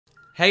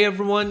Hey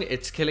everyone,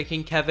 it's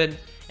KillerKingKevin,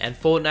 and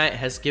Fortnite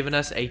has given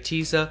us a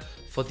teaser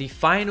for the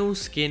final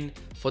skin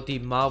for the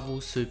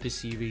Marvel Super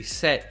Series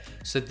set.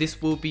 So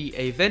this will be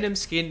a Venom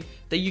skin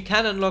that you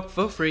can unlock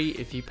for free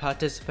if you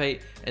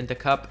participate in the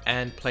cup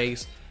and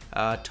place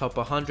top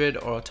 100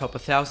 or top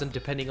 1000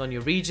 depending on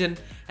your region,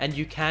 and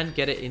you can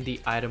get it in the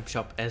item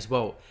shop as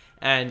well.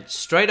 And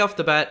straight off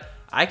the bat,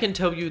 I can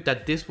tell you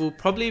that this will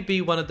probably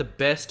be one of the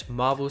best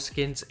Marvel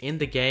skins in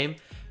the game,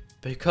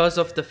 because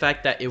of the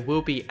fact that it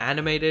will be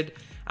animated.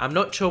 I'm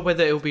not sure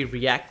whether it will be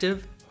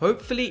reactive.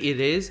 Hopefully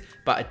it is,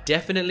 but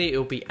definitely it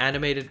will be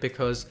animated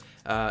because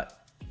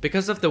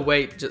of the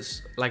way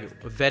just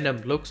like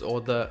Venom looks,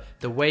 or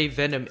the way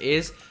Venom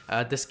is.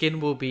 The skin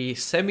will be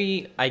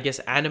semi, I guess,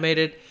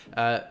 animated.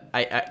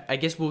 I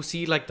guess we'll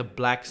see like the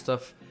black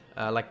stuff,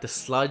 like the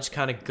sludge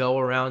kind of go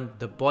around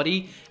the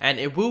body, and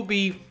it will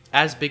be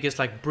as big as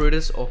like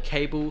Brutus or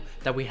Cable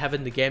that we have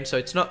in the game. So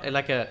it's not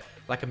like a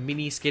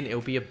mini skin, it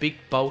will be a big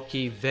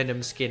bulky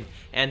Venom skin,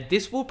 and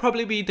this will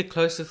probably be the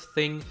closest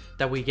thing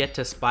that we get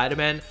to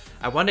Spider-Man.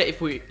 I wonder if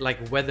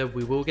whether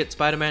we will get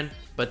Spider-Man,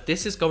 but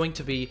this is going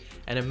to be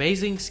an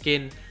amazing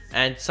skin.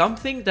 And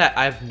something that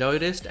I've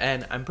noticed,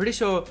 and I'm pretty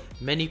sure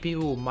many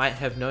people might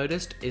have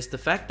noticed, is the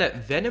fact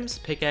that Venom's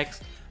pickaxe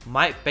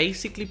might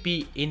basically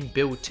be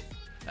inbuilt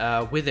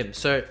with him.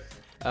 So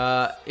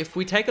if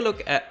we take a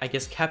look at, I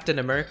guess, Captain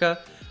America,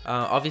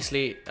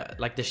 obviously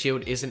like the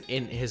shield isn't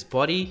in his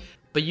body,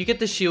 but you get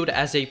the shield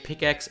as a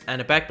pickaxe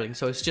and a backbling,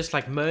 so it's just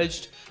like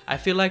merged. I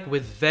feel like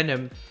with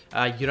Venom,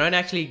 you don't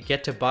actually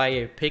get to buy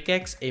a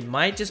pickaxe, it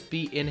might just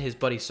be in his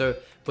body. So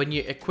when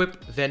you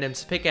equip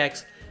Venom's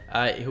pickaxe,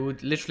 he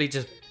would literally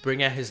just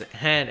bring out his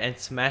hand and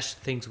smash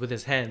things with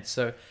his hands.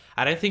 So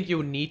I don't think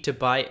you'll need to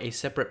buy a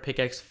separate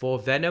pickaxe for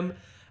Venom.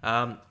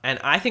 And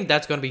I think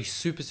that's going to be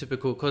super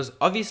cool, because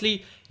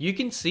obviously you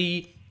can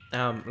see,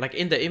 like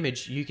in the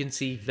image, you can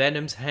see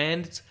Venom's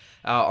hands.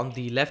 On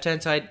the left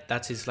hand side,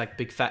 that's his like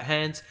big fat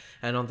hands,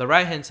 and on the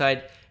right hand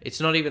side, it's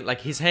not even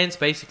like his hands,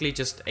 basically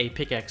just a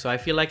pickaxe. So I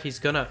feel like he's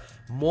gonna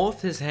morph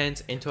his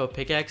hands into a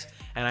pickaxe,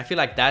 and I feel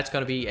like that's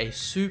gonna be a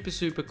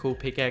super cool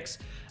pickaxe.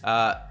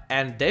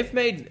 And they've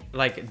made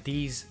like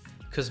these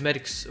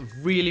cosmetics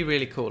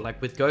really cool.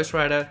 Like with Ghost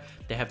Rider,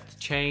 they have the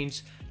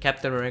chains,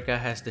 Captain America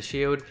has the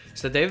shield,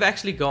 so they've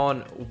actually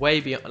gone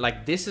way beyond.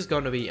 Like, this is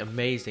going to be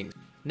amazing.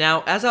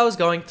 Now, as I was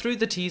going through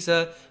the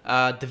teaser,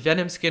 the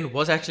Venom skin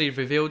was actually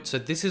revealed. So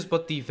this is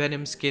what the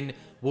Venom skin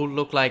will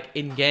look like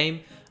in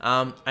game.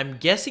 I'm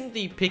guessing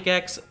the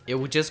pickaxe, it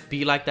will just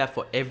be like that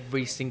for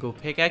every single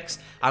pickaxe.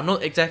 I'm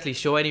not exactly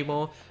sure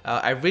anymore.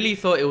 I really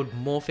thought it would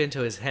morph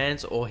into his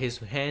hands, or his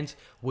hands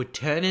would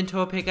turn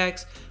into a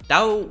pickaxe.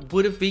 That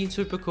would have been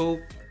super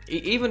cool.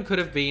 It even could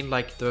have been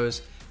like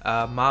those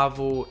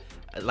Marvel,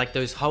 like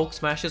those Hulk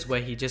smashes where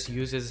he just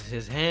uses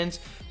his hands.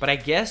 But I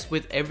guess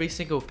with every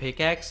single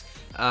pickaxe,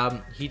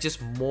 he just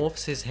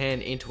morphs his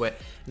hand into it.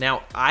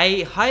 Now,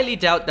 I highly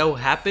doubt that will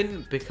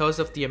happen because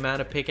of the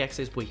amount of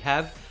pickaxes we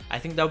have. I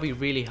think that'll be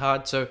really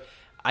hard. So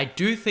I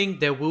do think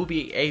there will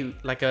be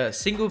a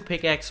single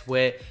pickaxe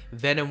where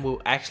Venom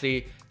will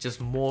actually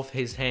just morph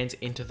his hands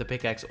into the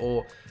pickaxe,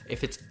 or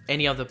if it's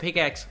any other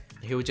pickaxe,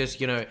 he will just,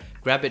 you know,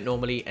 grab it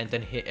normally and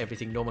then hit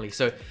everything normally.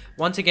 So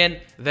once again,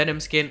 Venom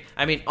skin,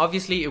 I mean,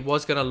 obviously it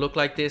was gonna look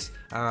like this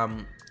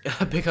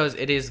because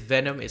it is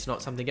Venom, it's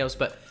not something else.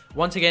 But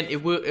once again,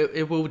 it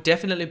will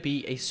definitely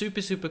be a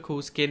super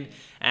cool skin,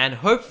 and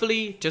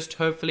hopefully, just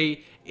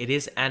hopefully, it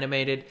is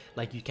animated.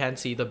 Like, you can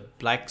see the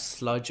black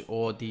sludge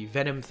or the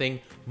Venom thing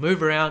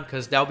move around,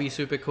 because that'll be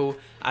super cool.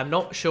 I'm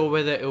not sure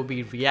whether it will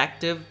be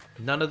reactive.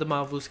 None of the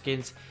Marvel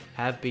skins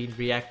have been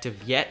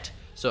reactive yet,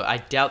 so I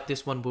doubt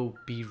this one will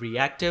be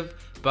reactive.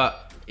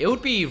 But it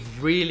would be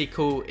really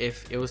cool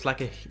if it was like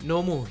a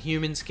normal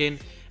human skin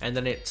and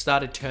then it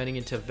started turning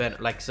into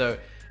Venom. Like, so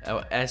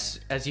as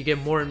you get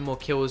more and more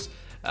kills,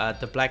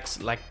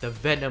 the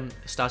Venom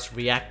starts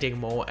reacting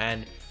more,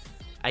 and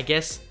I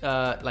guess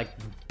like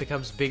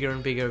becomes bigger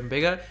and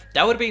bigger.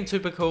 That would have been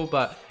super cool,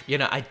 but you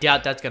know, I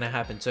doubt that's gonna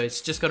happen. So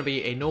it's just gonna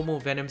be a normal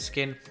Venom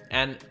skin,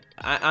 and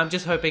I'm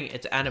just hoping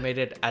it's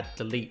animated at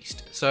the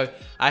least. So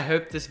I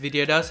hope this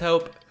video does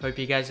help. Hope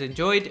you guys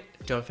enjoyed.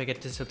 Don't forget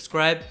to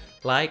subscribe,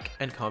 like,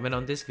 and comment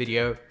on this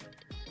video.